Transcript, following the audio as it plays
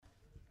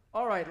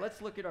All right,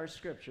 let's look at our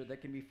scripture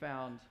that can be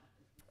found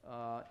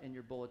in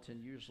your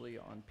bulletin, usually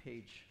on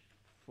page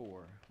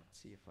 4. Let's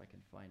see if I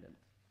can find it.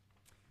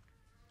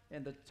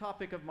 And the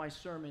topic of my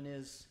sermon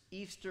is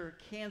Easter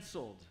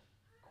canceled, ?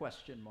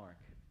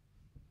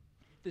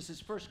 This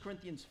is 1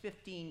 Corinthians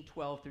 15,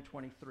 12 through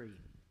 23.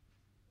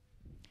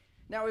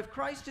 Now, if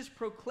Christ is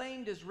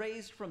proclaimed as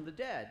raised from the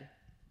dead,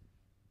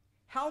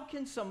 how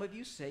can some of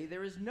you say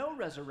there is no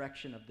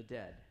resurrection of the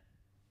dead?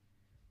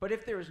 But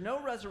if there is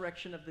no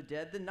resurrection of the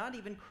dead, then not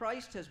even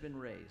Christ has been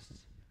raised.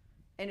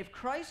 And if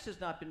Christ has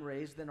not been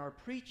raised, then our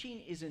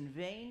preaching is in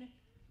vain,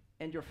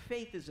 and your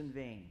faith is in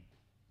vain.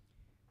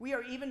 We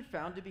are even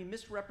found to be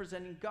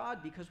misrepresenting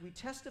God, because we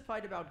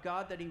testified about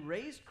God that he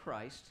raised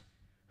Christ,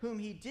 whom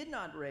he did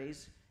not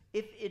raise,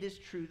 if it is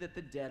true that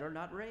the dead are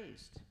not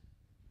raised.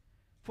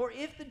 For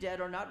if the dead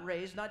are not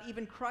raised, not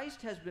even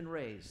Christ has been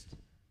raised.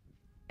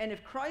 And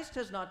if Christ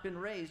has not been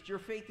raised, your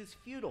faith is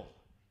futile,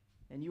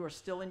 and you are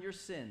still in your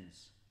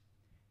sins.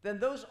 Then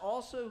those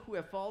also who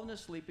have fallen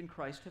asleep in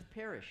Christ have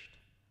perished.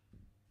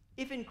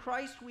 If in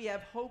Christ we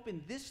have hope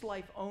in this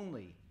life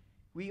only,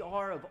 we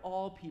are of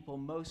all people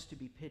most to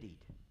be pitied.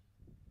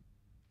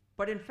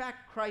 But in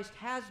fact, Christ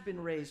has been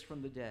raised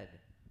from the dead,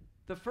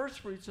 the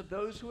firstfruits of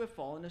those who have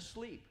fallen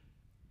asleep.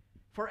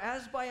 For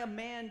as by a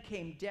man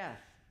came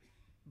death,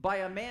 by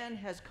a man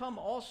has come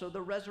also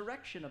the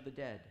resurrection of the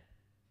dead.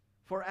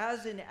 For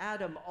as in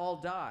Adam all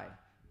die,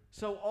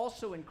 so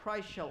also in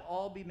Christ shall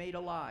all be made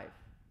alive,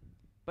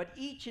 but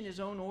each in his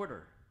own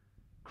order.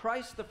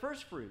 Christ the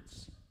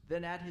firstfruits,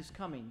 then at his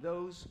coming,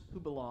 those who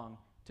belong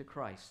to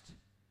Christ.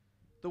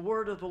 The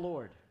word of the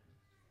Lord.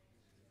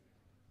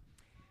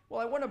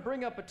 Well, I want to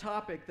bring up a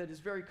topic that is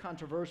very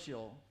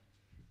controversial,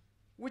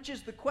 which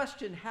is the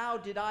question, how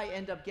did I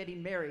end up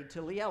getting married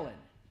to Leellen?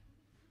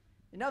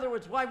 In other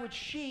words, why would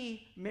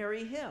she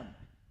marry him?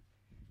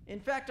 In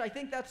fact, I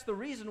think that's the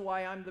reason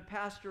why I'm the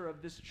pastor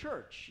of this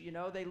church. You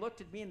know, they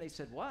looked at me and they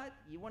said, "What?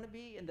 You want to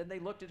be?" And then they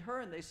looked at her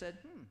and they said,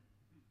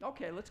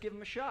 okay, let's give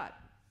him a shot,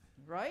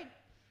 right?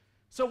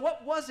 So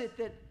what was it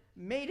that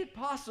made it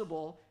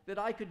possible that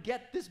I could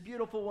get this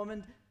beautiful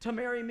woman to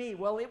marry me?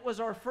 Well, it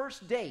was our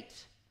first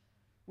date.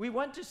 We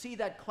went to see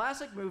that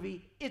classic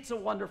movie, It's a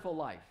Wonderful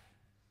Life.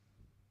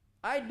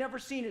 I'd never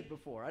seen it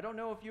before. I don't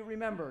know if you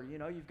remember. You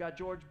know, you've got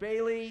George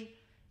Bailey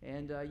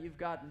and you've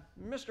got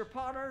Mr.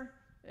 Potter,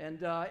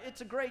 and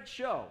it's a great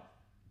show.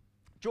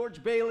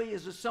 George Bailey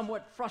is a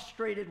somewhat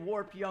frustrated,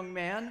 warped young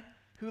man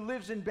who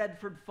lives in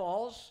Bedford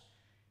Falls.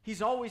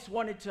 He's always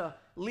wanted to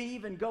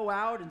leave and go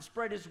out and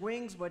spread his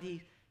wings, but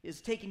he is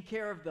taking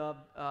care of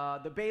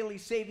the Bailey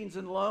Savings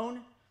and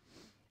Loan.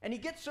 And he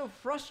gets so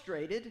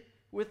frustrated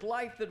with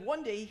life that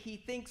one day he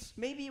thinks,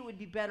 maybe it would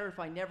be better if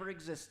I never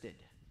existed.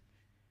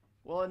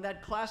 Well, and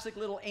that classic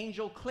little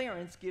angel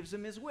Clarence gives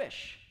him his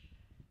wish,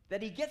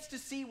 that he gets to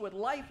see what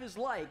life is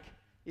like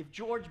if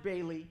George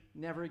Bailey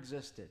never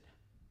existed.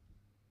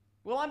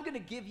 Well, I'm going to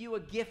give you a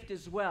gift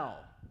as well,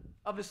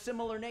 of a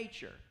similar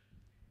nature.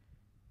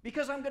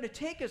 Because I'm going to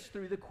take us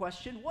through the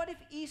question, what if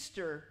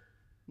Easter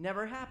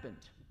never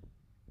happened?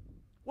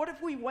 What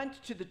if we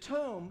went to the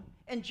tomb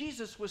and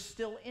Jesus was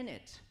still in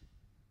it?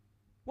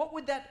 What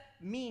would that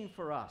mean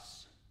for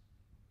us?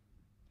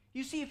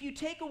 You see, if you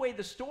take away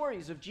the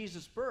stories of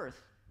Jesus'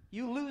 birth,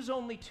 you lose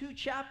only 2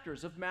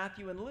 chapters of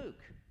Matthew and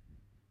Luke.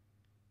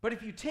 But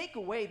if you take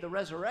away the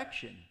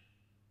resurrection,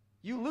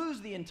 you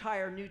lose the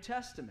entire New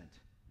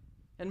Testament,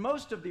 and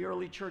most of the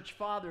early church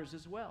fathers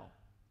as well.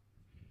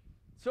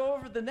 So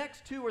over the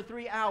next 2 or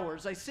 3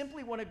 hours, I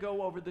simply want to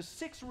go over the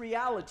 6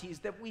 realities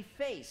that we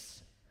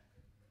face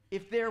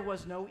if there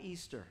was no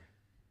Easter.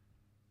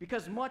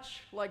 Because much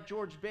like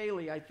George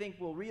Bailey, I think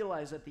we'll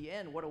realize at the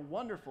end what a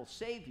wonderful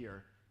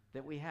Savior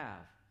that we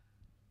have.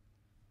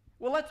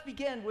 Well, let's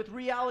begin with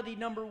reality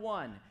number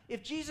 1.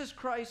 If Jesus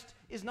Christ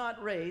is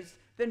not raised,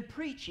 then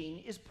preaching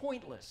is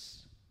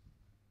pointless.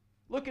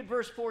 Look at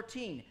verse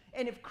 14.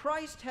 And if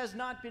Christ has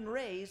not been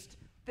raised,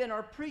 then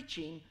our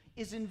preaching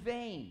is in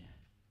vain.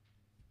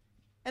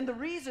 And the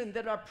reason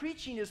that our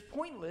preaching is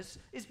pointless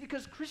is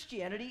because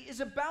Christianity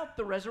is about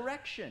the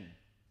resurrection.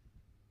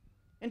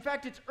 In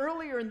fact, it's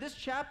earlier in this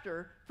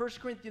chapter, 1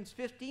 Corinthians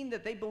 15,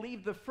 that they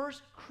believe the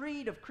first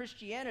creed of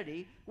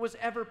Christianity was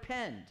ever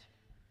penned.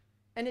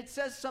 And it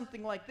says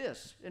something like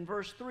this in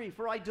verse 3,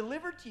 "For I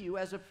delivered to you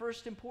as of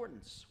first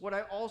importance what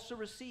I also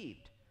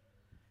received,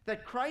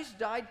 that Christ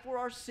died for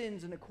our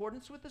sins in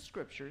accordance with the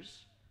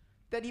Scriptures,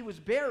 that he was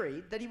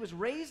buried, that he was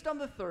raised on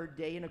the 3rd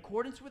day in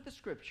accordance with the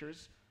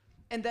Scriptures,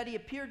 and that he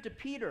appeared to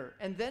Peter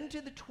and then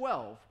to the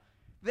 12.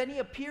 Then he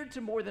appeared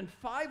to more than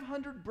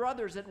 500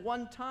 brothers at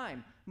one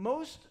time,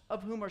 most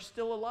of whom are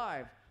still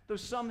alive, though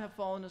some have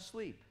fallen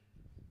asleep."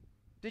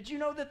 Did you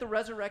know that the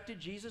resurrected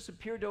Jesus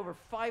appeared to over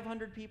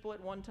 500 people at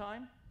one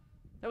time?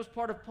 That was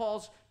part of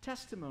Paul's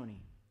testimony.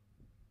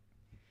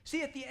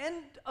 See, at the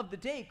end of the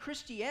day,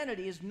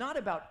 Christianity is not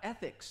about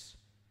ethics.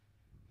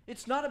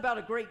 It's not about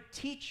a great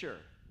teacher.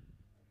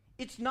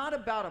 It's not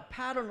about a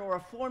pattern or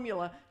a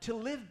formula to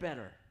live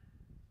better.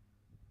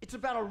 It's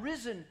about a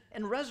risen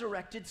and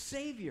resurrected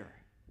Savior.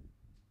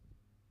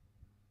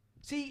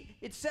 See,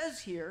 it says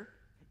here,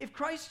 if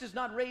Christ is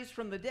not raised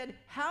from the dead,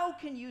 how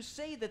can you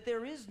say that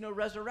there is no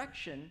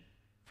resurrection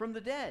from the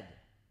dead?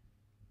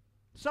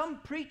 Some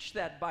preach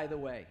that, by the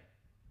way.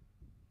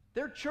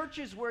 There are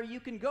churches where you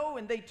can go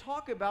and they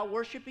talk about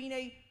worshiping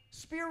a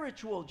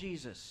spiritual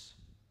Jesus.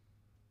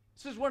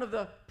 This is one of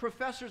the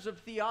professors of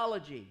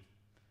theology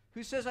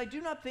who says, I do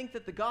not think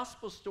that the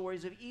gospel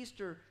stories of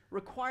Easter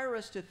require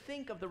us to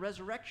think of the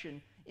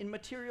resurrection in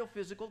material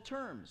physical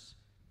terms.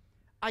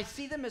 I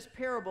see them as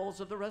parables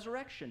of the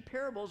resurrection,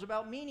 parables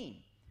about meaning.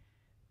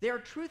 They are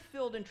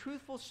truth-filled and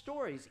truthful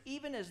stories,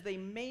 even as they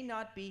may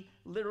not be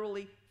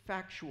literally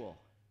factual.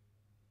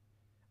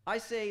 I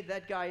say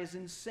that guy is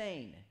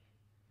insane,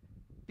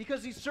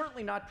 because he's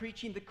certainly not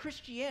preaching the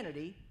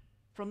Christianity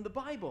from the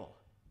Bible.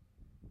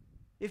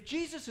 If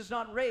Jesus is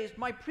not raised,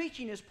 my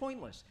preaching is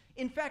pointless.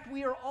 In fact,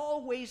 we are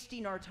all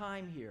wasting our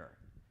time here.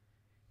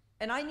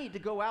 And I need to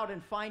go out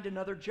and find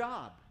another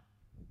job,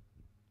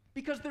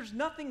 because there's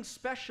nothing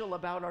special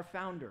about our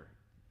founder.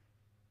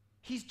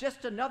 He's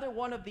just another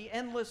one of the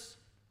endless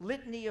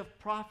litany of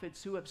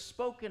prophets who have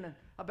spoken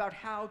about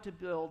how to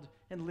build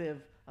and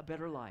live a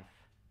better life.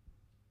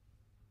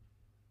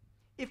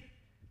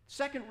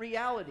 Second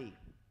reality,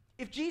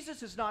 if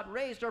Jesus is not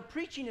raised, our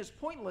preaching is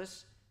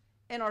pointless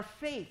and our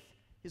faith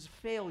is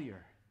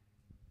failure.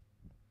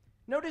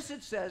 Notice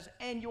it says,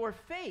 and your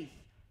faith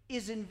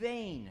is in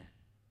vain.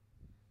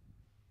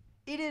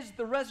 It is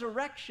the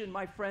resurrection,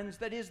 my friends,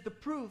 that is the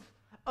proof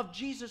of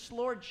Jesus'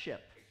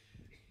 lordship.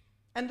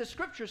 And the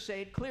scriptures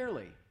say it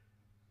clearly.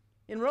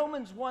 In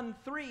Romans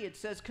 1:3 it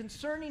says,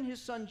 concerning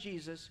his son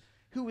Jesus,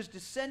 who was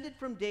descended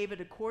from David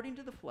according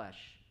to the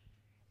flesh,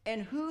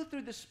 and who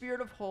through the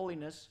Spirit of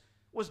holiness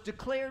was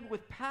declared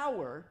with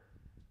power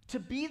to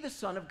be the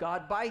Son of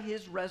God by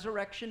his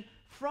resurrection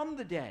from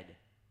the dead,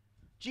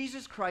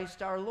 Jesus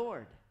Christ our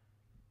Lord.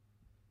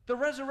 The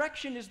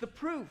resurrection is the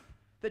proof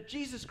that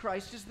Jesus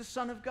Christ is the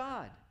Son of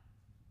God.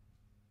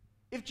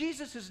 If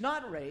Jesus is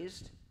not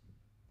raised,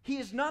 he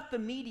is not the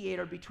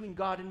mediator between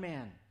God and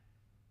man.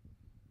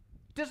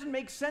 It doesn't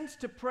make sense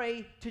to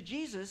pray to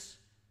Jesus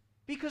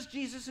because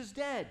Jesus is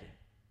dead.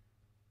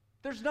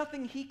 There's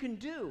nothing he can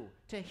do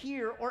to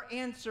hear or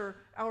answer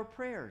our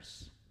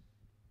prayers.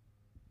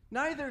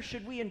 Neither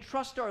should we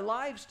entrust our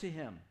lives to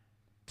him,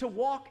 to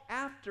walk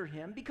after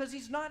him, because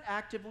he's not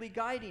actively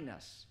guiding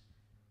us.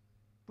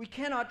 We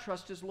cannot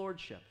trust his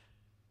lordship.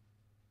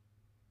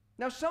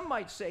 Now, some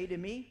might say to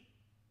me,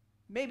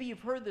 maybe you've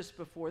heard this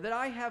before, that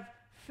I have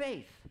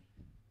faith.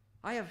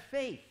 I have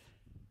faith.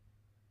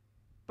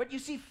 But you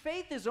see,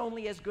 faith is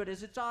only as good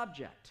as its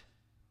object.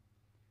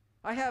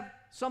 I have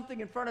something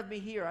in front of me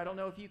here. I don't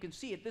know if you can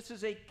see it. This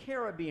is a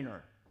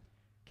carabiner.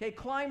 Okay,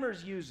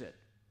 climbers use it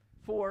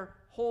for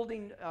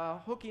holding,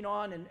 hooking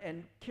on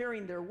and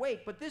carrying their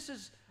weight. But this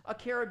is a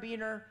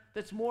carabiner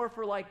that's more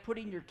for like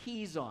putting your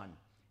keys on.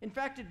 In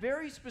fact, it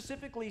very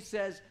specifically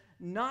says,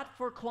 not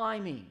for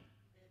climbing.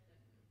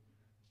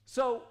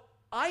 So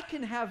I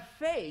can have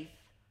faith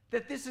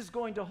that this is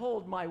going to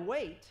hold my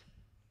weight.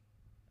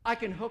 I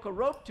can hook a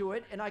rope to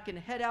it and I can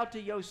head out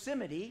to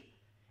Yosemite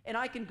and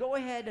I can go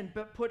ahead and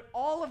put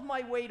all of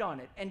my weight on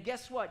it. And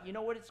guess what? You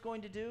know what it's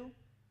going to do?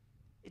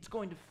 It's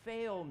going to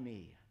fail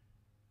me.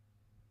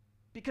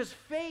 Because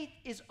faith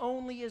is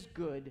only as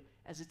good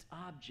as its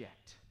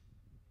object.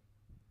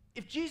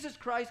 If Jesus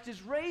Christ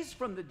is raised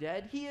from the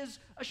dead, he is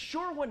a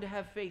sure one to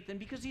have faith in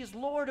because he is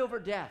Lord over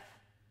death.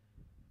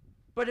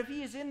 But if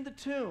he is in the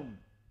tomb,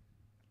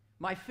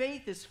 my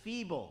faith is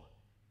feeble,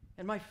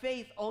 and my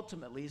faith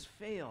ultimately is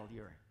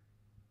failure.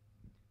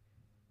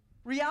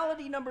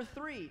 Reality number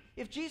 3,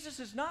 if Jesus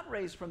is not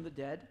raised from the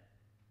dead,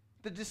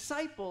 the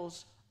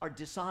disciples are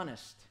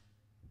dishonest.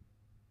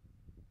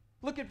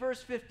 Look at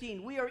verse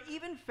 15. We are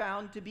even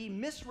found to be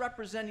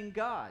misrepresenting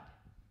God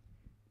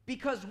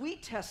because we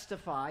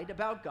testified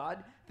about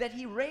God that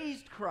he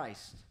raised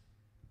Christ,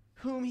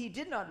 whom he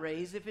did not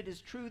raise, if it is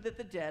true that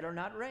the dead are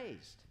not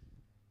raised.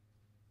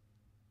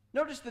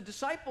 Notice the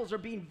disciples are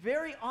being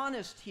very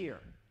honest here.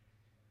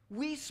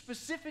 We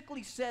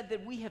specifically said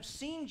that we have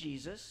seen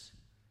Jesus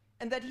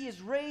and that he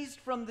is raised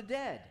from the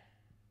dead.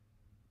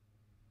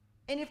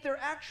 And if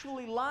they're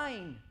actually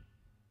lying,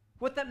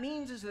 what that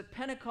means is that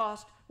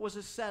Pentecost was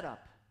a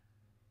setup.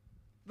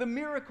 The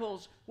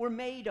miracles were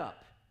made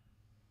up.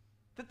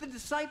 That the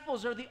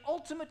disciples are the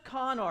ultimate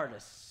con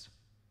artists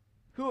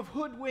who have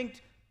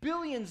hoodwinked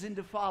billions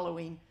into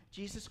following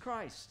Jesus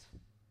Christ.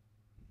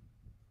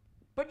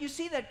 But you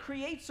see, that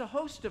creates a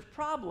host of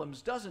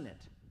problems, doesn't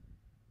it?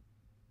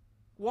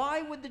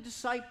 Why would the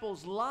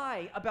disciples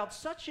lie about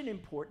such an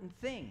important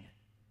thing?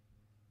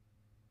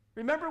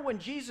 Remember when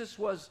Jesus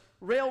was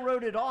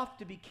railroaded off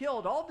to be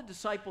killed, all the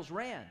disciples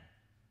ran.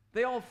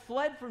 They all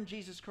fled from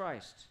Jesus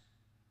Christ.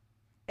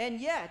 And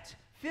yet,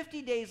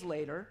 50 days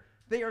later,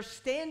 they are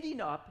standing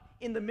up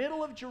in the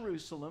middle of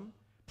Jerusalem,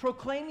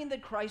 proclaiming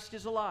that Christ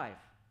is alive.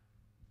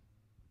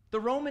 The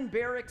Roman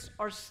barracks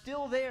are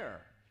still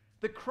there.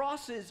 The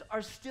crosses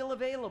are still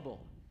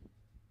available.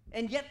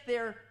 And yet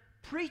they're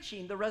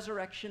preaching the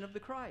resurrection of the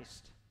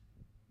Christ.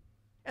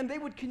 And they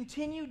would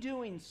continue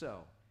doing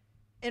so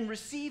and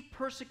receive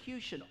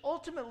persecution,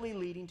 ultimately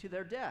leading to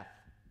their death.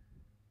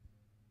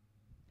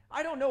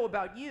 I don't know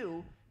about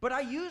you, but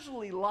I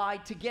usually lie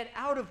to get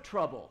out of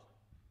trouble.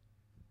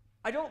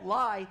 I don't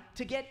lie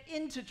to get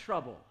into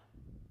trouble.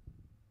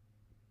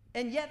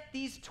 And yet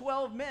these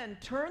 12 men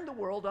turned the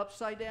world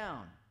upside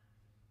down.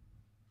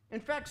 In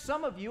fact,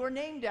 some of you are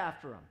named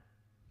after them.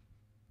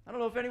 I don't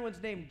know if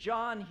anyone's named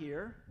John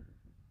here,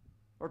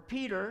 or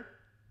Peter,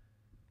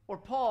 or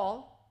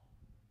Paul,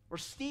 or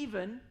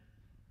Stephen,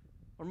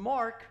 or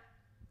Mark,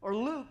 or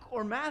Luke,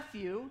 or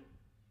Matthew.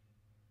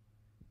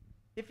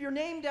 If you're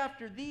named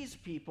after these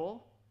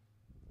people,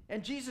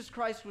 and Jesus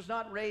Christ was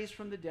not raised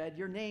from the dead,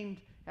 you're named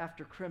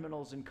after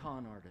criminals and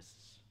con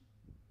artists.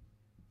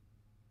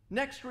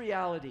 Next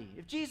reality.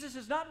 If Jesus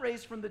is not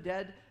raised from the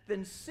dead,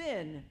 then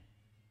sin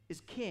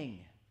is king.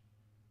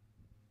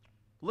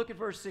 Look at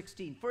verse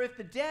 16. For if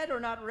the dead are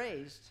not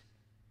raised,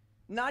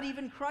 not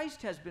even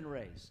Christ has been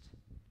raised.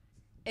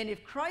 And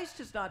if Christ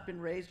has not been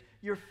raised,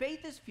 your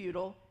faith is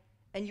futile,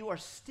 and you are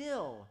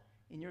still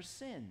in your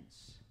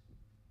sins.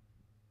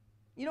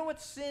 You know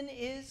what sin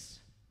is?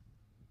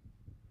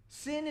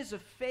 Sin is a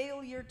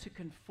failure to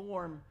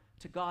conform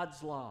to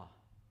God's law.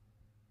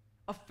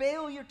 A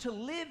failure to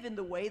live in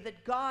the way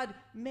that God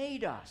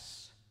made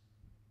us.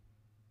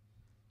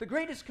 The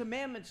greatest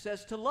commandment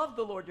says to love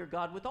the Lord your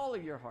God with all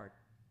of your heart,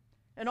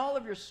 and all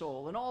of your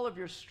soul, and all of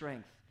your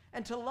strength,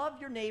 and to love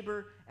your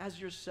neighbor as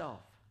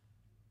yourself.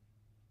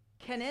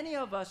 Can any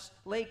of us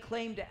lay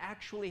claim to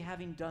actually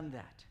having done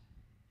that?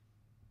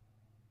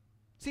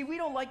 See, we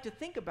don't like to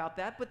think about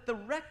that, but the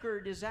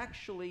record is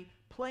actually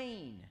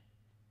plain.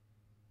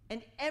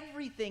 And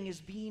everything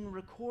is being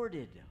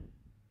recorded.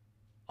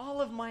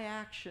 All of my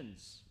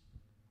actions,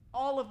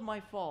 all of my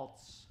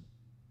faults,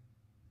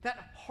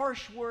 that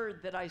harsh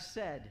word that I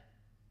said,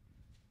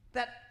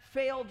 that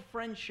failed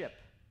friendship,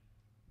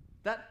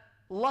 that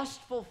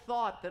lustful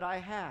thought that I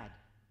had,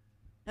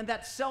 and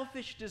that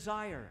selfish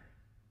desire.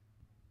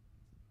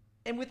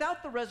 And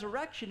without the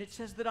resurrection, it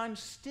says that I'm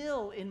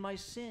still in my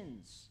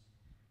sins.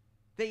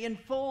 They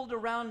enfold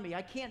around me.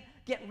 I can't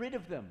get rid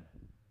of them.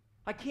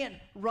 I can't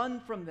run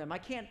from them. I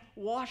can't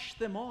wash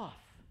them off.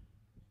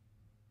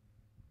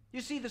 You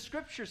see, the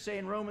scriptures say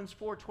in Romans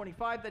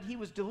 4:25 that he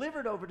was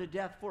delivered over to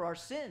death for our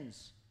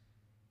sins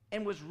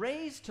and was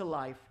raised to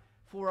life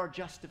for our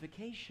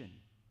justification.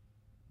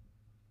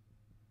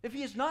 If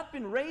he has not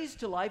been raised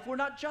to life, we're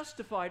not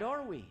justified,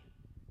 are we?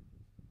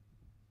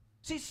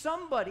 See,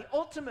 somebody,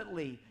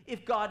 ultimately,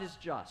 if God is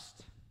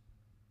just,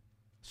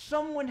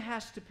 someone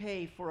has to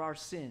pay for our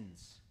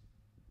sins.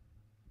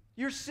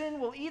 Your sin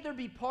will either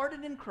be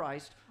pardoned in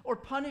Christ or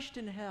punished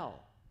in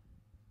hell,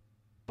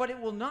 but it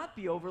will not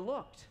be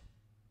overlooked.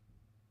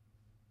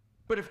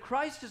 But if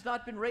Christ has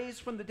not been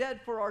raised from the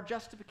dead for our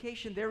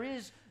justification, there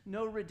is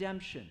no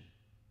redemption.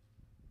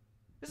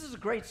 This is a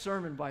great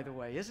sermon, by the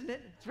way, isn't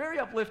it? It's very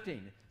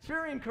uplifting. It's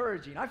very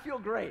encouraging. I feel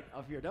great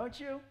up here, don't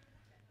you?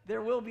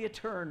 There will be a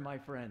turn, my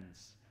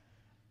friends.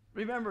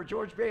 Remember,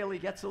 George Bailey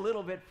gets a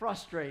little bit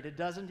frustrated,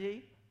 doesn't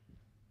he?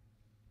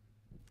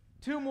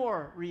 Two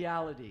more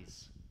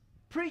realities.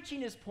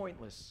 Preaching is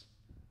pointless.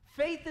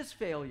 Faith is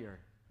failure.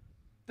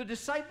 The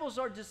disciples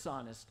are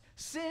dishonest.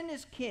 Sin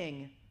is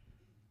king,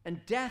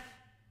 and death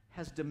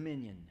has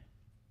dominion.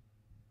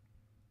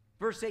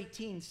 Verse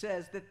 18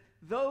 says that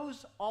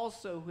those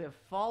also who have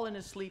fallen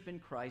asleep in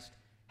Christ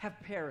have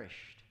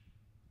perished.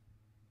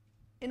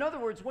 In other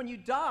words, when you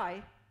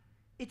die,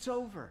 it's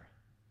over.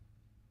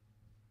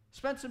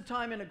 Spent some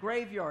time in a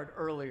graveyard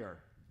earlier.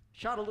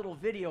 Shot a little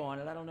video on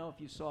it. I don't know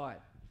if you saw it.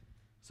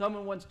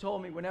 Someone once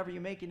told me, whenever you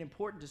make an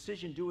important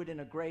decision, do it in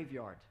a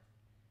graveyard.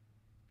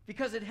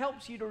 Because it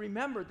helps you to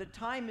remember that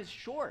time is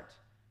short,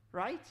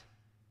 right?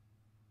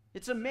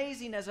 It's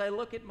amazing as I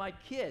look at my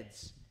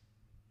kids,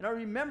 and I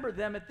remember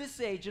them at this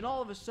age, and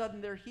all of a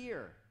sudden they're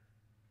here.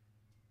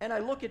 And I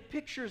look at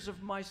pictures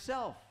of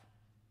myself,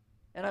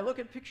 and I look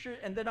at pictures,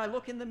 and then I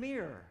look in the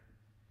mirror,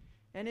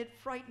 and it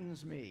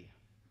frightens me.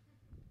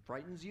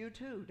 Frightens you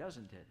too,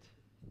 doesn't it?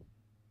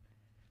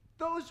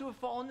 Those who have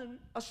fallen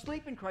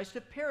asleep in Christ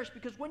have perished,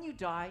 because when you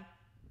die,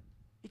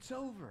 it's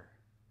over.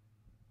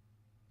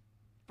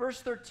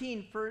 Verse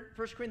 13, 1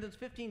 Corinthians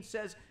 15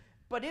 says,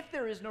 but if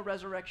there is no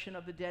resurrection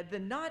of the dead,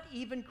 then not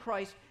even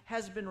Christ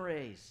has been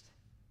raised.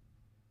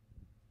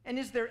 And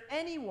is there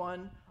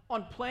anyone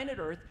on planet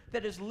Earth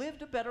that has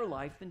lived a better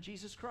life than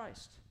Jesus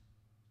Christ?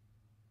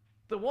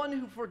 The one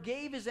who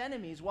forgave his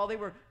enemies while they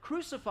were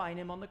crucifying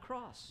him on the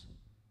cross.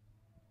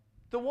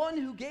 The one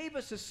who gave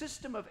us a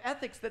system of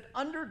ethics that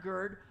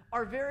undergird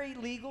our very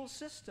legal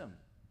system.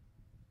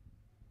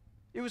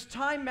 It was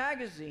Time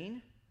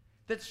magazine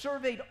that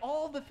surveyed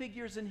all the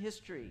figures in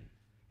history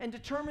and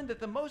determined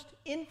that the most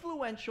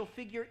influential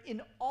figure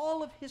in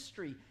all of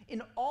history, in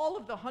all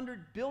of the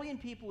 100 billion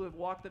people who have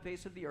walked the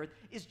face of the earth,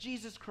 is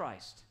Jesus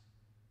Christ.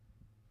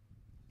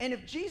 And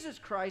if Jesus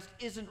Christ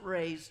isn't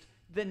raised,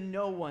 then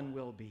no one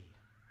will be.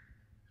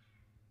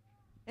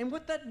 And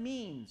what that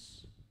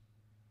means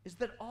is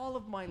that all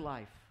of my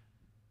life,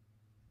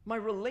 my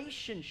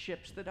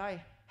relationships that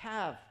I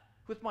have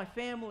with my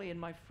family and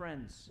my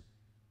friends,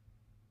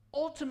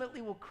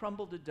 ultimately will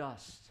crumble to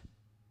dust.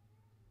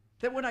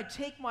 That when I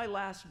take my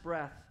last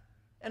breath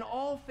and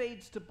all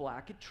fades to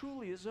black, it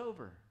truly is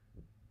over.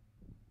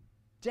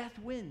 Death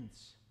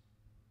wins.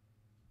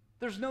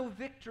 There's no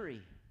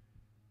victory.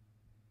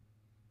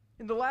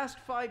 In the last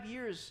 5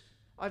 years,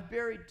 I've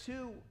buried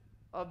two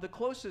of the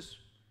closest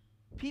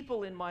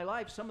people in my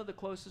life, some of the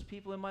closest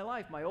people in my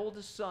life, my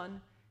oldest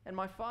son and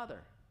my father.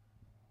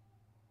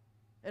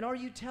 And are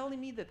you telling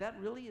me that that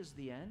really is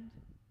the end?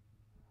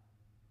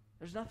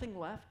 There's nothing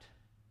left?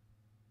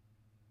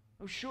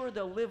 Oh, sure,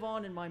 they'll live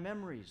on in my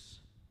memories.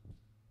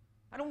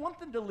 I don't want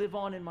them to live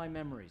on in my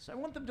memories. I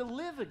want them to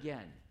live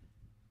again.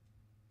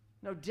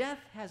 No, death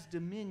has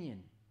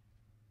dominion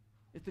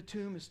if the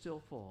tomb is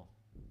still full.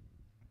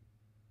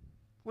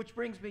 Which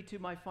brings me to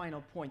my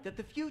final point, that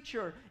the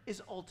future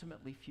is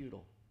ultimately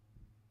futile.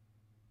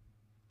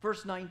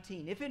 Verse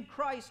 19, if in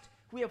Christ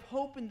we have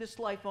hope in this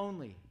life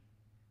only,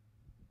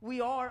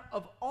 we are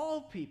of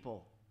all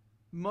people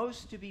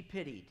most to be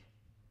pitied.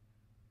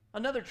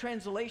 Another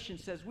translation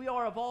says, we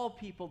are of all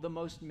people the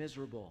most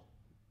miserable.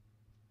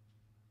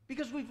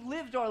 Because we've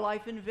lived our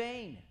life in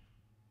vain.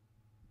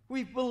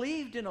 We've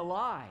believed in a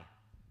lie.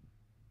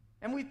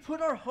 And we've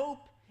put our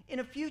hope in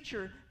a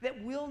future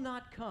that will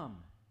not come.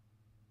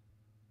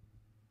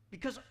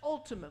 Because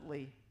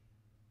ultimately,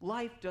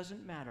 life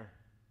doesn't matter.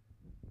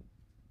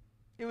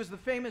 It was the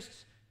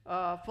famous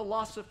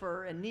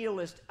philosopher and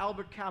nihilist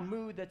Albert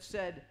Camus that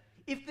said,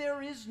 if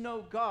there is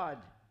no God,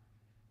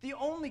 the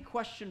only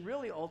question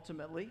really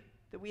ultimately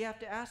that we have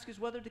to ask is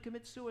whether to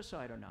commit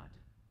suicide or not.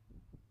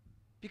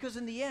 Because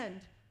in the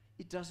end,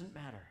 it doesn't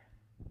matter.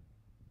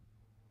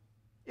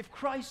 If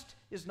Christ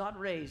is not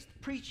raised,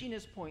 preaching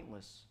is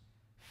pointless,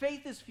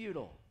 faith is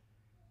futile,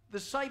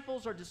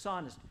 disciples are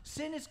dishonest,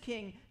 sin is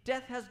king,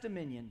 death has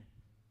dominion,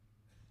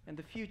 and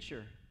the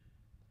future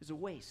is a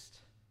waste.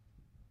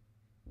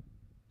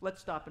 Let's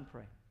stop and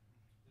pray.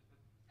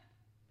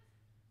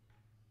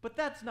 But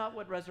that's not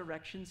what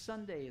Resurrection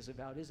Sunday is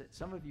about, is it?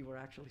 Some of you were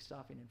actually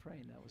stopping and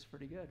praying. That was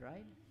pretty good,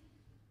 right?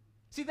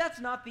 See,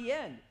 that's not the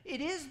end. It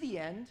is the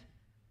end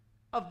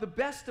of the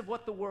best of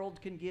what the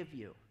world can give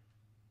you.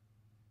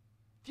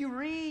 If you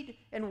read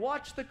and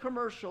watch the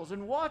commercials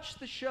and watch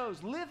the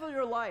shows, live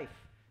your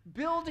life,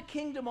 build a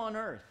kingdom on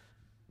earth,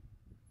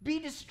 be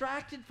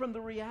distracted from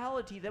the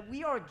reality that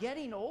we are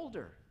getting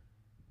older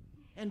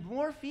and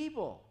more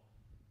feeble,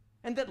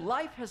 and that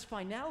life has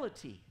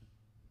finality.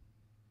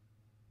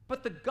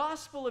 But the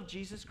gospel of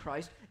Jesus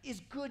Christ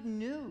is good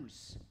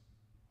news.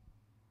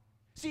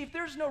 See, if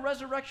there's no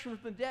resurrection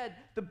from the dead,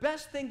 the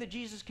best thing that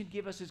Jesus can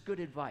give us is good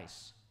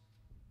advice.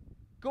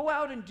 Go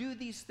out and do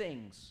these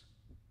things,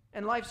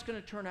 and life's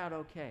going to turn out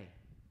okay.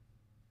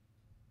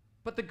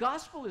 But the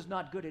gospel is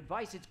not good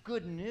advice, it's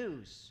good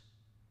news.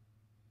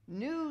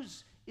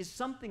 News is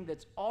something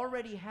that's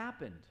already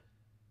happened,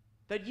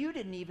 that you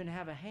didn't even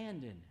have a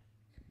hand in.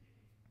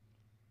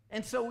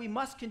 And so we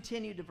must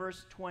continue to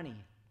verse 20.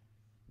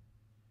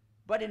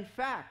 But in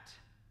fact,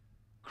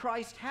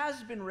 Christ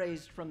has been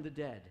raised from the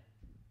dead,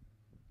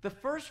 the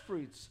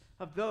firstfruits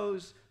of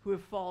those who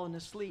have fallen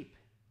asleep.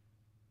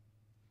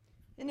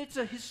 And it's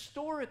a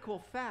historical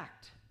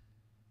fact.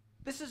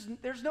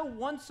 There's no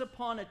once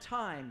upon a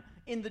time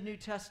in the New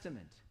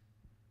Testament.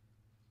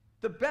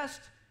 The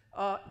best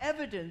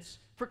evidence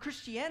for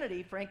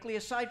Christianity, frankly,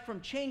 aside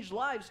from changed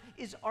lives,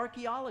 is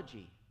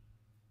archaeology.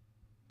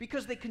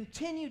 Because they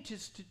continue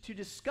to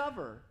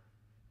discover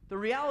the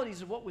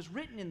realities of what was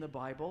written in the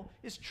Bible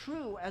is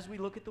true as we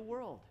look at the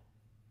world.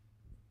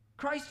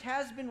 Christ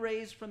has been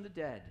raised from the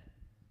dead.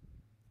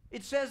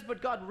 It says,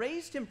 but God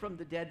raised him from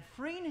the dead,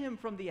 freeing him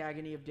from the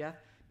agony of death,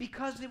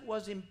 because it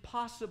was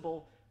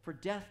impossible for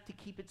death to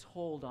keep its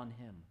hold on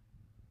him.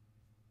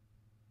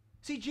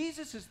 See,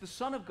 Jesus is the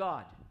Son of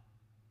God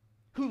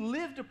who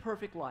lived a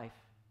perfect life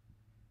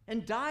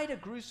and died a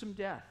gruesome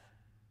death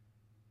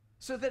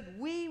so that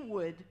we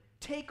would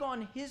take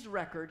on his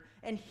record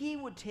and he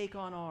would take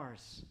on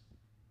ours.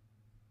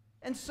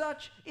 And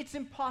such, it's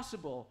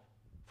impossible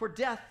for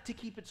death to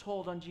keep its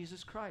hold on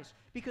Jesus Christ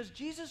because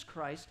Jesus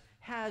Christ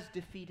has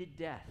defeated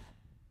death.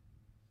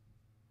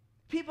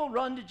 People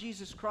run to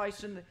Jesus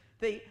Christ and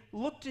they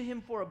look to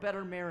him for a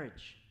better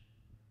marriage.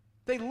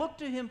 They look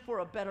to him for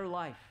a better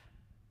life.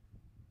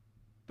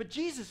 But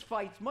Jesus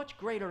fights much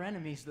greater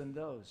enemies than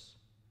those.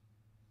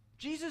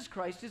 Jesus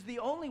Christ is the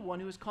only one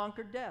who has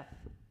conquered death.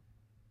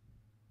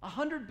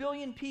 100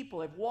 billion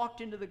people have walked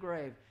into the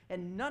grave,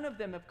 and none of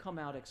them have come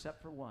out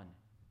except for one.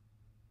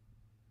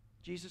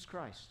 Jesus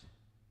Christ.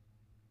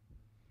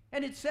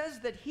 And it says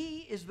that he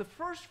is the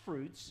first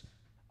fruits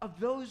of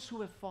those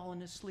who have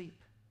fallen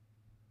asleep.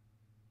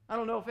 I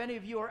don't know if any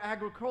of you are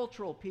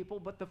agricultural people,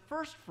 but the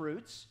first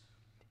fruits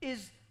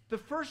is the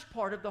first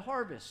part of the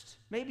harvest.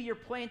 Maybe you're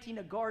planting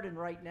a garden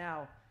right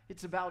now.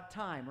 It's about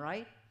time,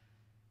 right?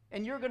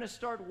 And you're going to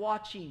start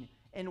watching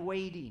and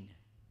waiting.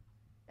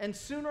 And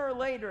sooner or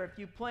later, if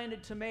you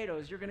planted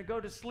tomatoes, you're going to go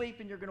to sleep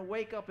and you're going to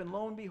wake up and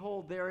lo and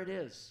behold, there it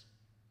is.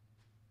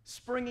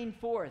 Springing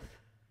forth,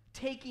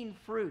 taking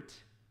fruit.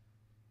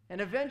 And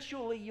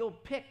eventually you'll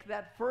pick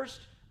that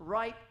first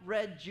ripe,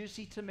 red,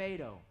 juicy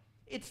tomato.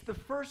 It's the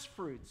first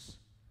fruits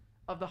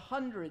of the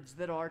hundreds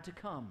that are to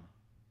come.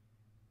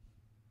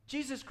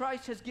 Jesus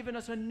Christ has given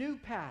us a new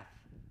path,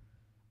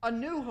 a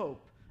new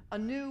hope, a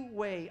new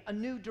way, a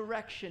new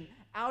direction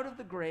out of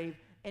the grave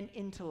and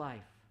into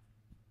life.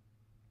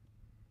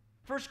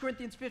 1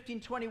 Corinthians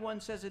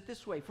 15:21 says it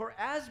this way, "For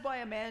as by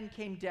a man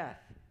came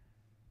death,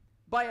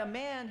 by a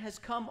man has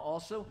come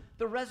also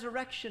the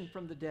resurrection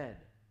from the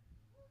dead.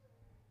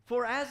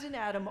 For as in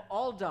Adam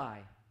all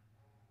die,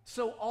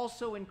 so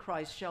also in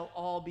Christ shall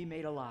all be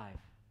made alive."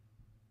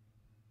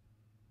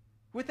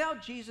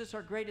 Without Jesus,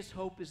 our greatest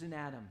hope is in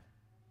Adam,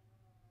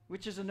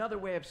 which is another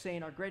way of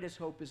saying our greatest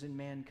hope is in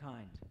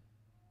mankind.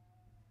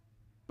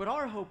 But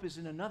our hope is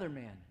in another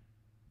man,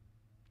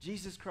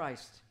 Jesus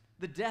Christ,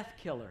 the death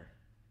killer,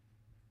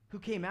 who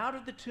came out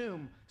of the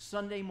tomb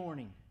Sunday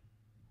morning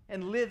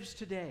and lives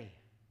today.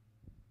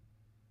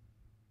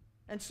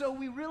 And so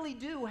we really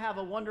do have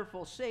a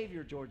wonderful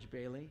Savior, George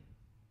Bailey.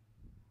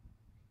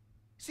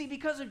 See,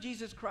 because of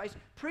Jesus Christ,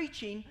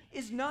 preaching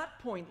is not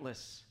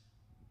pointless.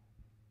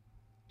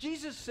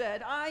 Jesus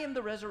said, "I am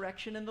the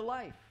resurrection and the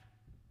life.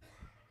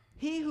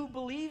 He who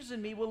believes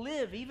in me will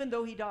live even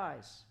though he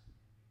dies.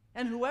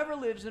 And whoever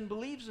lives and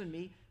believes in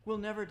me will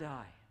never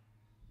die."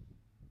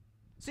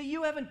 See,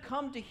 you haven't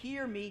come to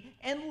hear me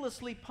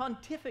endlessly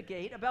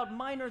pontificate about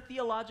minor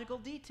theological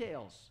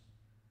details.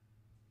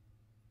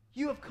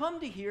 You have come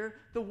to hear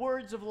the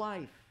words of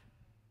life.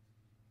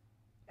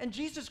 And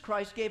Jesus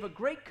Christ gave a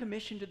great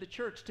commission to the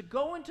church to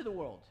go into the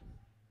world,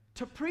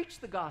 to preach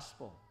the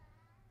gospel,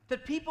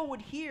 that people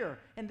would hear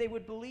and they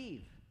would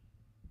believe.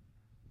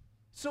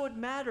 So it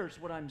matters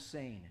what I'm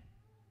saying.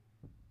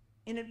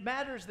 And it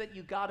matters that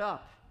you got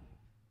up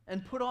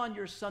and put on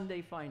your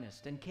Sunday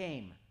finest and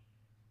came,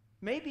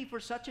 maybe for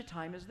such a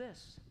time as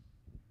this.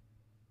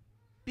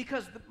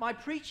 Because my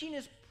preaching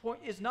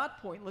is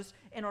not pointless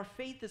and our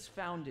faith is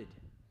founded.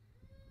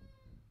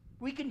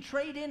 We can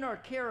trade in our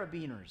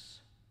carabiners.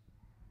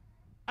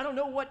 I don't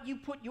know what you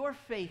put your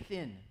faith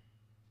in,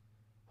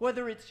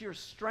 whether it's your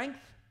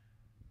strength,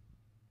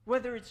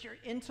 whether it's your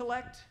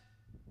intellect,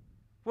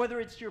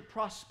 whether it's your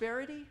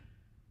prosperity,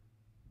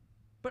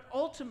 but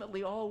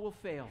ultimately all will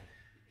fail.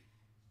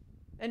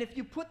 And if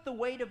you put the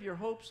weight of your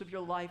hopes of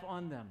your life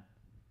on them,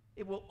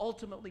 it will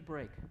ultimately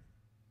break.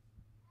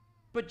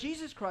 But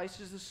Jesus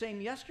Christ is the same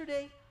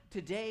yesterday,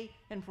 today,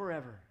 and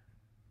forever.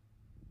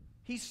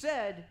 He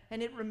said,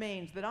 and it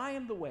remains, that I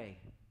am the way,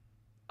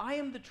 I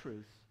am the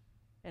truth,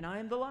 and I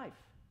am the life.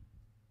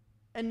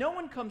 And no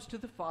one comes to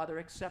the Father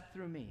except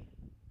through me.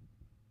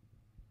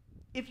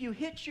 If you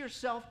hitch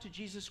yourself to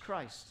Jesus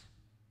Christ,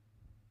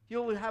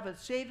 you'll have a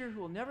Savior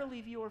who will never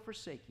leave you or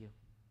forsake you,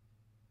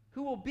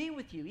 who will be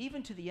with you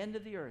even to the end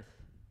of the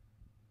earth,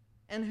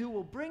 and who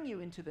will bring you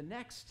into the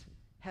next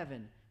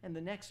heaven and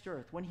the next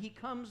earth when he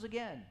comes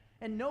again.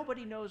 And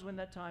nobody knows when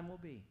that time will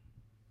be.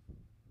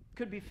 It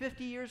could be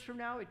 50 years from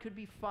now. It could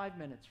be 5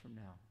 minutes from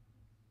now.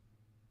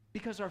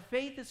 Because our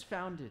faith is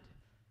founded,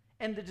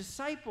 and the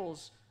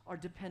disciples are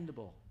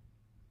dependable.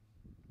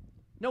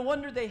 No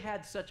wonder they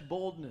had such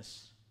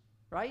boldness,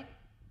 right?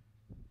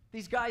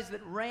 These guys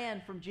that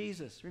ran from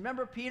Jesus.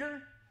 Remember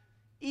Peter?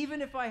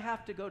 "Even if I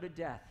have to go to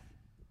death,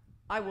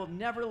 I will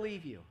never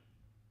leave you."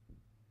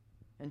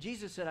 And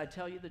Jesus said, "I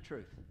tell you the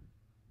truth.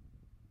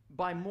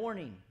 By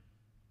morning,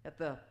 at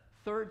the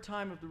third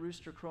time of the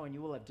rooster crowing,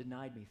 you will have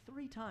denied me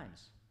 3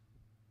 times.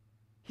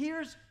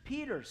 Here's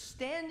Peter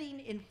standing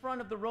in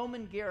front of the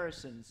Roman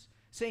garrisons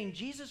saying,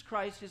 "Jesus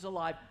Christ is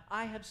alive.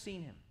 I have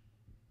seen him."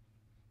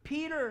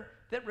 Peter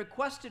that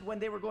requested when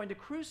they were going to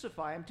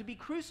crucify him to be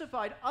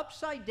crucified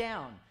upside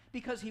down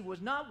because he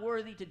was not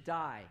worthy to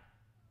die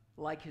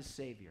like his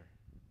Savior.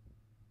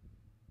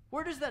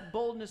 Where does that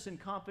boldness and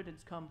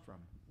confidence come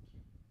from?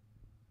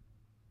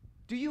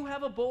 Do you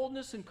have a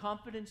boldness and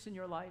confidence in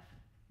your life?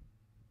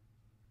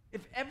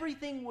 If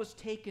everything was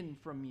taken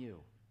from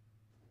you,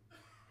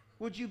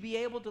 would you be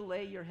able to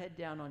lay your head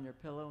down on your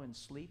pillow and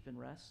sleep and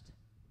rest?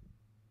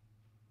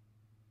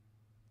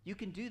 You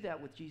can do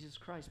that with Jesus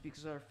Christ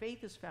because our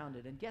faith is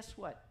founded. And guess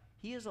what?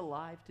 He is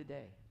alive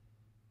today.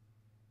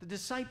 The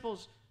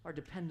disciples are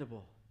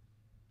dependable.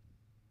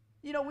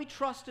 You know, we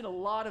trust in a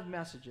lot of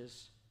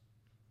messages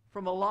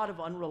from a lot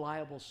of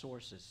unreliable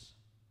sources.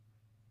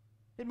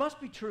 It must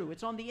be true.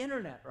 It's on the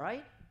internet,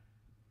 right?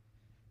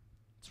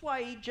 That's why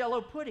I eat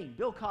Jell-O pudding.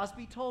 Bill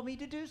Cosby told me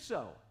to do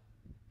so.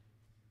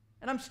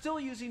 And I'm still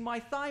using my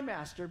Thigh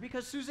Master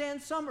because Suzanne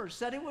Summers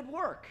said it would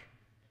work.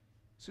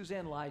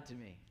 Suzanne lied to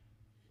me.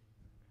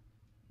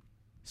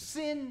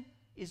 Sin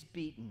is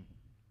beaten.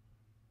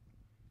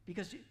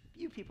 Because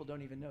you people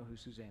don't even know who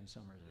Suzanne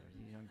Summers is,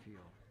 you young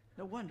people.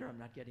 No wonder I'm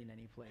not getting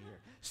any play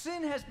here.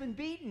 Sin has been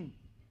beaten.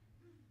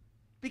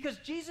 Because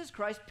Jesus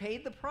Christ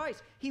paid the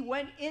price. He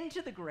went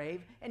into the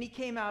grave and he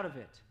came out of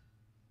it.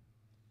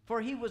 For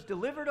he was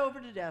delivered over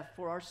to death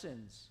for our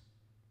sins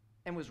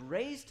and was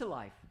raised to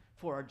life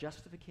for our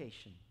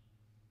justification.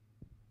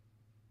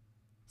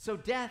 So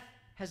death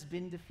has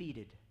been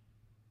defeated.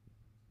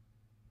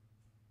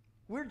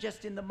 We're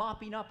just in the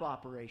mopping up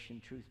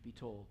operation, truth be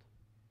told.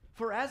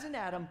 For as in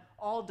Adam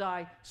all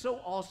die, so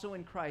also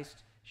in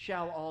Christ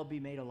shall all be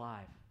made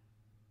alive.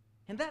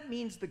 And that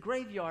means the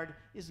graveyard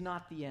is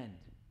not the end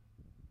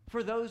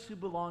for those who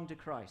belong to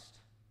Christ.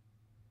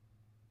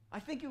 I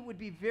think it would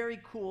be very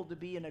cool to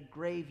be in a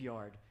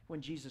graveyard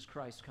when Jesus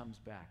Christ comes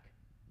back.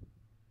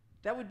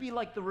 That would be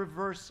like the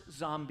reverse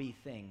zombie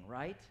thing,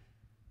 right?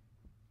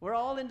 We're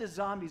all into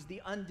zombies,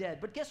 the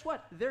undead. But guess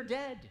what? They're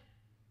dead.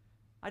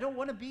 I don't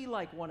want to be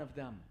like one of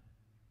them.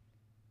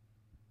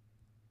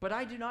 But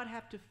I do not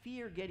have to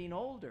fear getting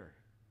older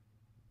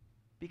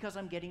because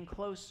I'm getting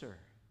closer.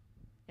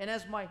 And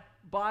as my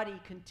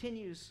body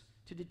continues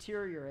to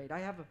deteriorate, I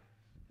have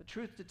a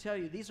truth to tell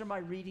you. These are my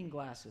reading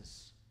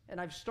glasses, and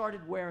I've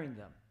started wearing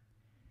them.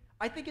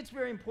 I think it's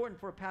very important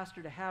for a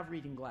pastor to have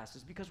reading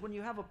glasses because when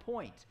you have a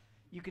point,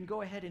 you can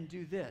go ahead and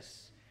do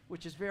this,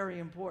 which is very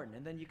important,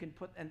 and then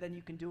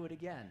you can do it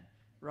again,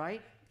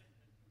 right?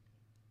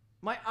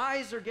 My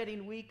eyes are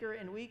getting weaker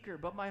and weaker,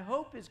 but my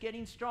hope is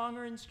getting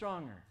stronger and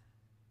stronger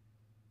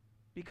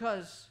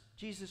because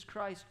Jesus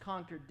Christ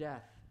conquered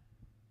death.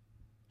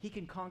 He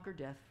can conquer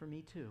death for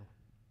me too.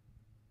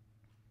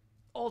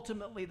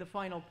 Ultimately, the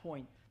final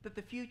point, that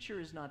the future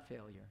is not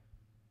failure.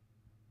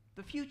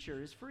 The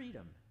future is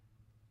freedom.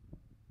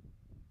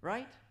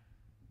 Right?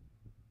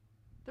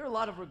 There are a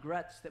lot of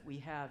regrets that we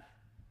have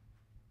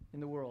in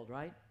the world,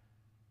 right?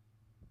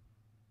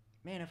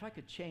 Man, if I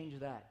could change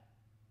that.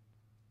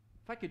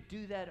 If I could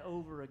do that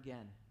over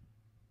again.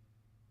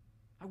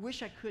 I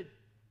wish I could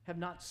have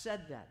not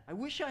said that. I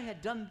wish I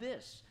had done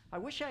this. I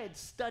wish I had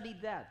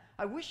studied that.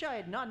 I wish I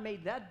had not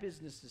made that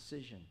business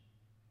decision.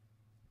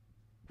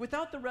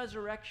 Without the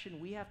resurrection,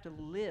 we have to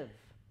live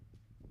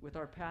with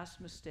our past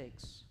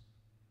mistakes.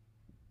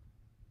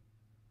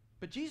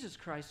 But Jesus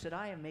Christ said,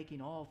 I am making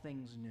all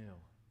things new.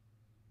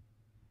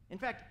 In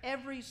fact,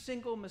 every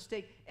single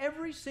mistake,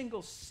 every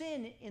single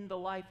sin in the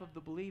life of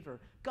the believer,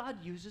 God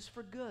uses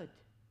for good.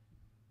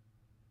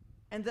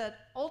 And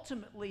that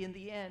ultimately, in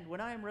the end,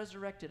 when I am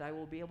resurrected, I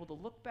will be able to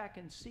look back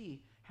and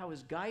see how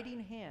his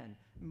guiding hand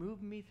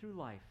moved me through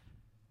life.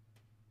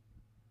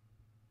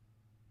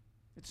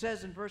 It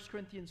says in 1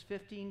 Corinthians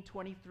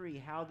 15:23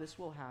 how this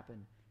will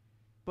happen.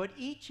 But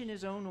each in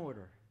his own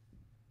order.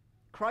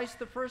 Christ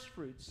the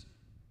firstfruits,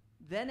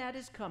 then at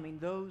his coming,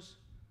 those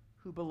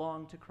who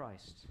belong to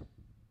Christ.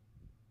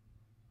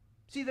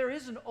 See, there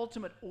is an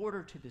ultimate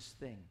order to this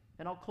thing.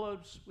 And I'll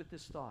close with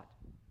this thought.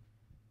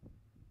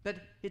 That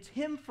it's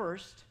him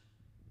first,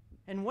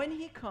 and when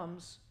he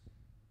comes,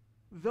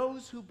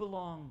 those who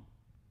belong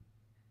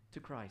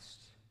to Christ.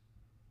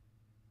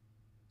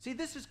 See,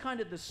 this is kind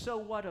of the so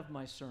what of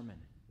my sermon.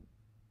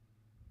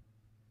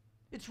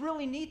 It's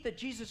really neat that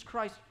Jesus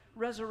Christ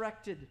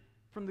resurrected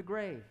from the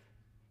grave.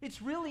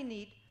 It's really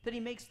neat that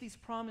he makes these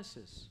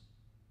promises.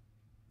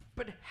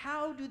 But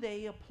how do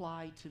they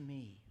apply to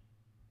me?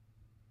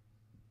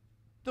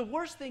 The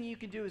worst thing you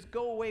can do is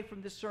go away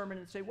from this sermon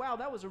and say, wow,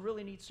 that was a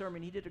really neat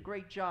sermon. He did a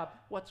great job.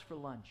 What's for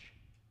lunch?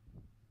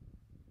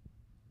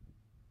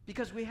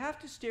 Because we have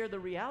to stare the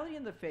reality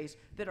in the face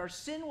that our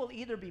sin will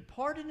either be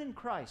pardoned in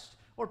Christ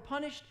or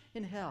punished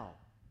in hell.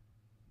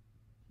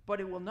 But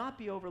it will not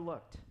be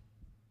overlooked.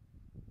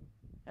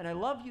 And I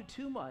love you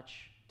too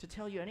much to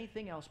tell you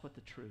anything else but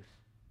the truth.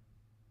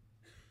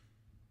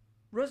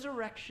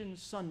 Resurrection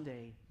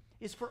Sunday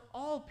is for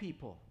all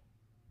people,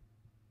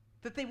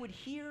 that they would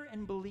hear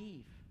and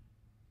believe.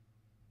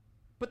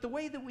 But the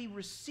way that we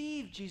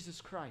receive Jesus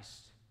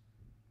Christ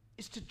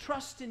is to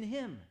trust in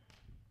him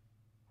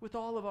with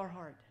all of our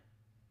heart,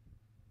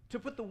 to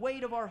put the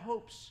weight of our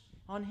hopes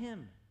on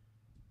him.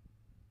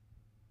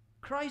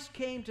 Christ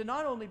came to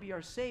not only be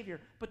our Savior,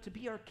 but to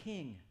be our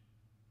King.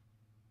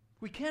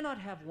 We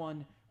cannot have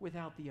one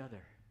without the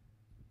other.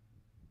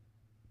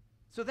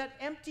 So that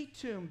empty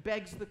tomb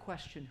begs the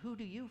question, who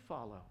do you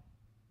follow?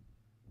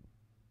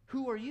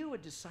 Who are you a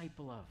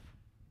disciple of?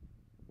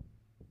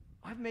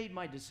 I've made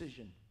my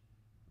decision.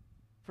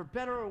 For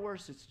better or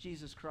worse, it's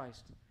Jesus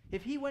Christ.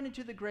 If he went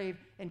into the grave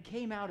and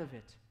came out of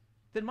it,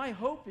 then my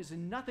hope is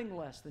in nothing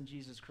less than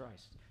Jesus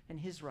Christ and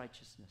his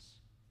righteousness.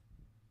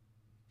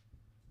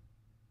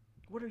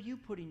 What are you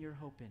putting your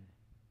hope in?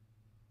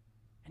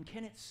 And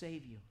can it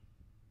save you?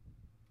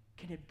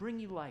 Can it bring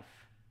you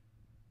life?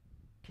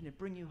 Can it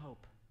bring you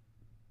hope?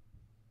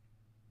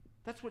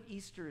 That's what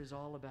Easter is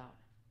all about.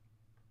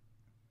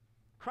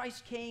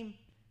 Christ came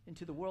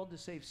into the world to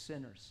save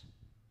sinners,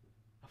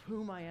 of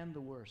whom I am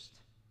the worst.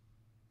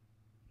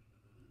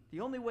 The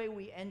only way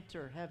we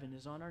enter heaven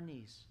is on our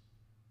knees.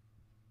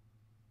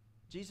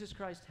 Jesus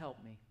Christ,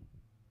 help me.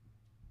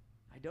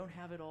 I don't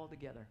have it all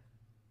together,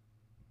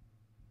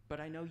 but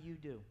I know you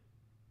do.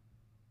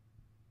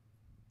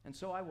 And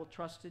so I will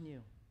trust in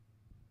you.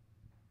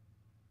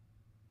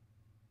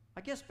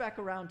 I guess back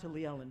around to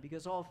Lee Ellen,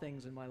 because all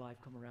things in my life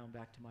come around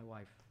back to my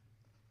wife.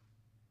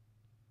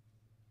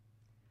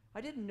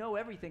 I didn't know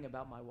everything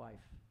about my wife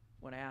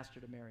when I asked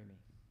her to marry me,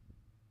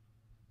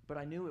 but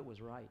I knew it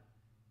was right.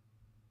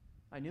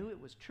 I knew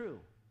it was true,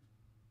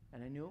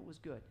 and I knew it was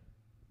good.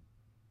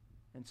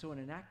 And so in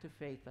an act of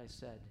faith, I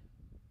said,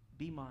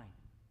 be mine.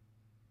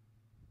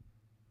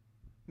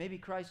 Maybe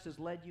Christ has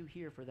led you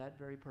here for that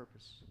very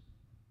purpose.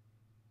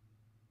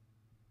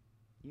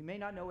 You may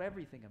not know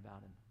everything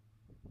about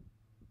him,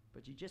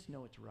 but you just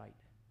know it's right.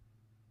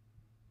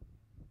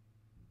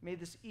 May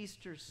this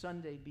Easter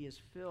Sunday be as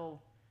filled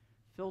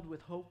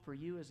with hope for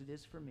you as it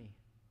is for me.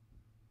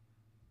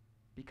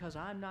 Because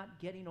I'm not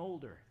getting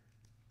older,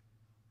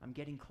 I'm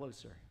getting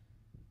closer.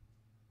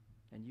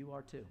 And you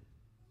are too.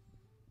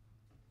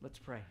 Let's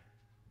pray.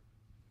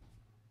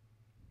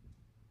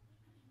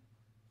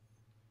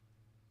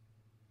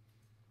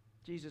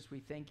 Jesus, we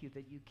thank you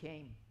that you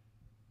came,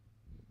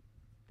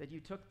 that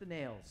you took the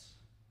nails,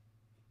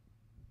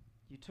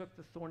 you took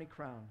the thorny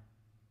crown,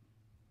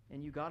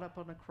 and you got up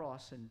on a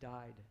cross and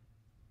died.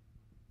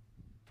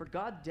 For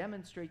God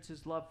demonstrates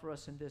his love for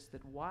us in this,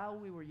 that while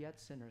we were yet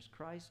sinners,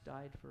 Christ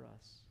died for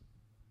us.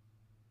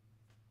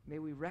 May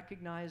we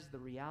recognize the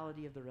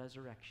reality of the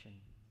resurrection,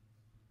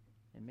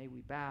 and may we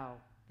bow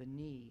the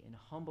knee in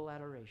humble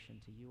adoration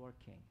to you, our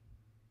King.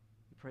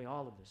 We pray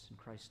all of this in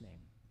Christ's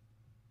name.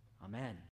 Amen.